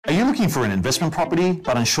looking for an investment property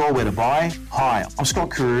but unsure where to buy? Hi, I'm Scott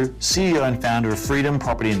Prue, CEO and founder of Freedom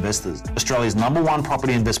Property Investors, Australia's #1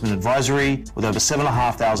 property investment advisory with over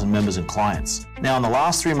 7,500 members and clients. Now, in the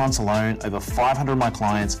last 3 months alone, over 500 of my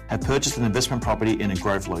clients have purchased an investment property in a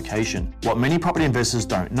growth location. What many property investors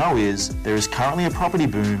don't know is there is currently a property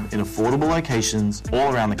boom in affordable locations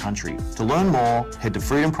all around the country. To learn more, head to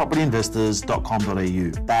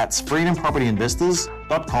freedompropertyinvestors.com.au. That's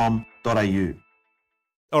freedompropertyinvestors.com.au.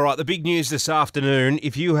 All right, the big news this afternoon,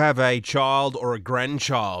 if you have a child or a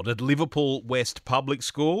grandchild at Liverpool West Public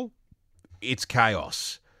School, it's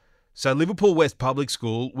chaos. So Liverpool West Public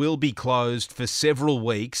School will be closed for several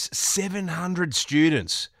weeks. 700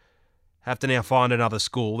 students have to now find another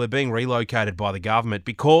school. They're being relocated by the government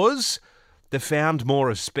because they found more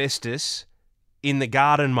asbestos in the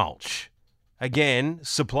garden mulch. Again,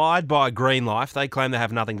 supplied by Green Life. They claim they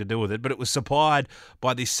have nothing to do with it, but it was supplied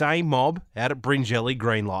by this same mob out at Bringelly,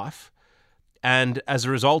 Green Life. And as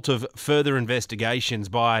a result of further investigations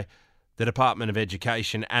by the Department of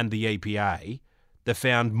Education and the EPA, they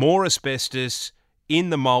found more asbestos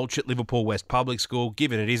in the mulch at Liverpool West Public School.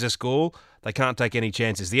 Given it is a school, they can't take any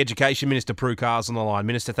chances. The Education Minister, Prue, on the line.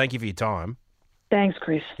 Minister, thank you for your time. Thanks,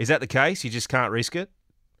 Chris. Is that the case? You just can't risk it?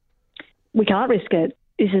 We can't risk it.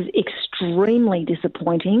 This is extremely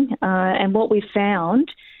disappointing. And what we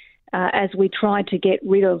found as we tried to get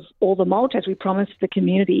rid of all the mulch, as we promised the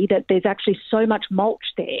community, that there's actually so much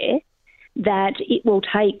mulch there that it will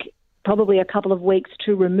take probably a couple of weeks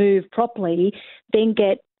to remove properly, then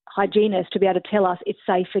get hygienists to be able to tell us it's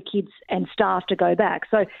safe for kids and staff to go back.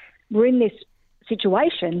 So we're in this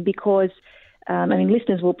situation because,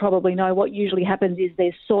 listeners will probably know what usually happens is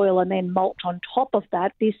there's soil and then mulch on top of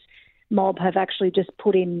that. This mob have actually just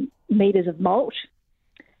put in metres of mulch.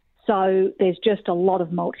 So there's just a lot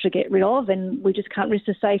of mulch to get rid of, and we just can't risk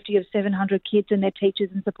the safety of 700 kids and their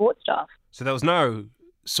teachers and support staff. So there was no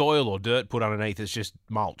soil or dirt put underneath, it's just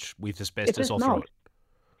mulch with asbestos all through it?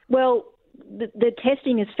 Well, the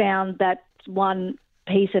testing has found that one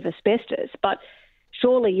piece of asbestos, but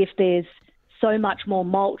surely if there's so much more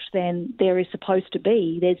mulch than there is supposed to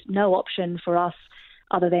be, there's no option for us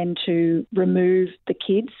other than to remove the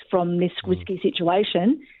kids from this risky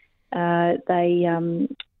situation. I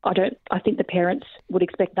think the parents would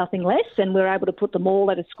expect nothing less, and we're able to put them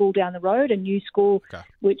all at a school down the road, a new school,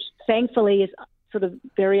 which thankfully is sort of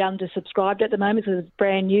very undersubscribed at the moment, so it's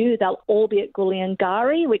brand new. They'll all be at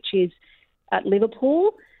Gulliangari, which is at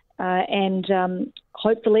Liverpool, and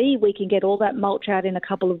hopefully we can get all that mulch out in a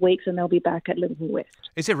couple of weeks and they'll be back at Liverpool West.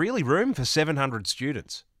 Is there really room for 700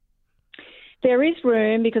 students? There is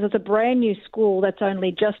room because it's a brand new school that's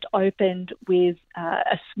only just opened with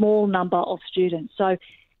a small number of students. So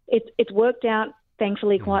it's worked out,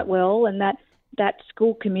 thankfully, quite well. And that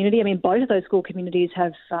school community, both of those school communities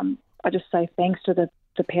have, I just say thanks to the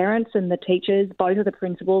parents and the teachers, both of the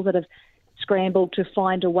principals that have scrambled to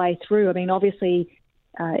find a way through. Obviously,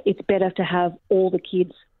 it's better to have all the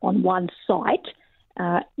kids on one site.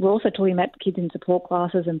 We're also talking about kids in support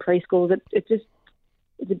classes and preschools.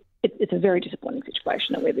 It's a very disappointing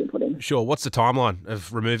situation that we've been put in. Sure. What's the timeline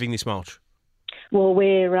of removing this mulch? Well,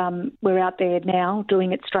 we're out there now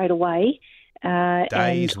doing it straight away.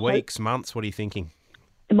 Days, weeks, months? What are you thinking?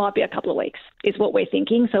 It might be a couple of weeks is what we're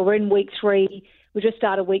thinking. So we're in week 3. We just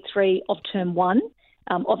started week 3 of term 1.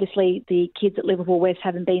 Obviously, the kids at Liverpool West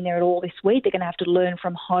haven't been there at all this week. They're going to have to learn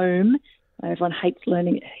from home. Everyone hates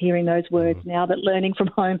hearing those words now, but learning from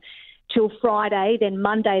home till Friday. Then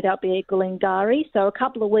Monday they'll be at Gulliangari. So a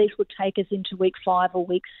couple of weeks would take us into week 5 or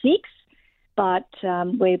week 6. But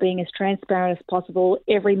we're being as transparent as possible.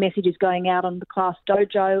 Every message is going out on the class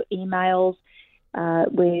dojo, emails.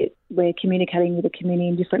 We're communicating with the community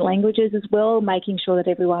in different languages as well, making sure that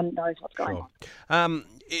everyone knows what's going on.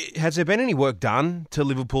 Has there been any work done to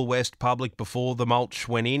Liverpool West Public before the mulch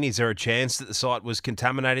went in? Is there a chance that the site was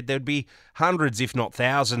contaminated? There'd be hundreds, if not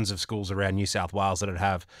thousands, of schools around New South Wales that would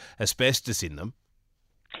have asbestos in them.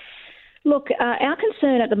 Look, our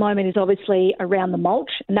concern at the moment is obviously around the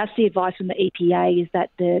mulch, and that's the advice from the EPA, is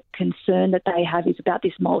that the concern that they have is about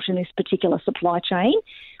this mulch in this particular supply chain.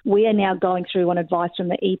 We are now going through on advice from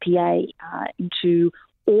the EPA into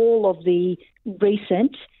all of the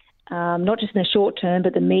recent, not just in the short term,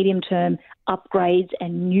 but the medium term upgrades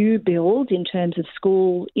and new builds in terms of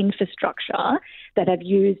school infrastructure that have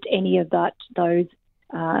used any of those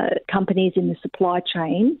companies in the supply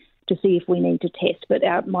chain to see if we need to test. But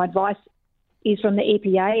my advice is from the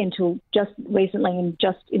EPA until just recently and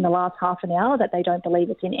just in the last half an hour that they don't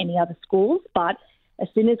believe it's in any other schools. But as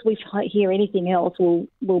soon as we hear anything else,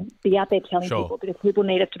 we'll be out there telling Sure. people, because people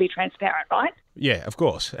need us to be transparent, right? Yeah, of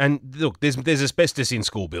course. And look, there's asbestos in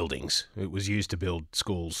school buildings. It was used to build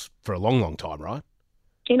schools for a long, long time, right?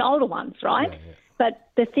 In older ones, right? Yeah. But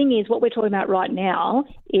the thing is, what we're talking about right now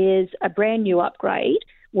is a brand new upgrade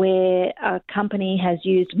where a company has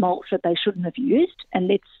used mulch that they shouldn't have used,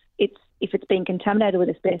 and if it's been contaminated with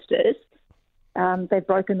asbestos, they've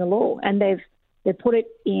broken the law, and they've put it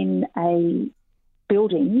in a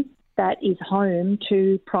building that is home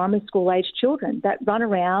to primary school aged children that run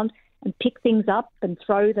around and pick things up and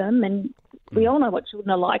throw them, and we all know what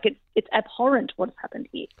children are like. It's abhorrent what's happened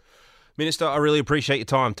here. Minister, I really appreciate your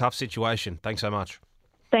time. Tough situation. Thanks so much.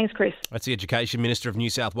 Thanks, Chris. That's the Education Minister of New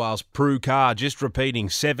South Wales, Prue. Just repeating,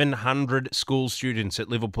 700 school students at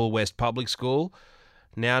Liverpool West Public School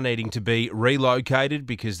now needing to be relocated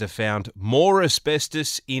because they found more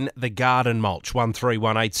asbestos in the garden mulch.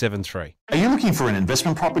 131873. Are you looking for an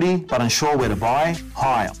investment property but unsure where to buy?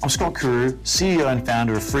 Hi, I'm Scott Prue, CEO and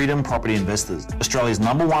founder of Freedom Property Investors, Australia's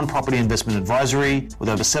 #1 property investment advisory with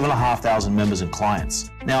over 7,500 members and clients.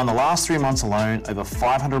 Now, in the last 3 months alone, over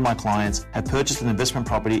 500 of my clients have purchased an investment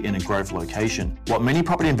property in a growth location. What many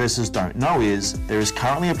property investors don't know is there is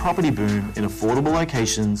currently a property boom in affordable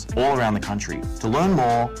locations all around the country. To learn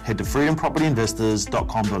more, head to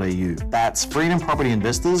freedompropertyinvestors.com.au. That's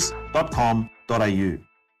freedompropertyinvestors.com.au.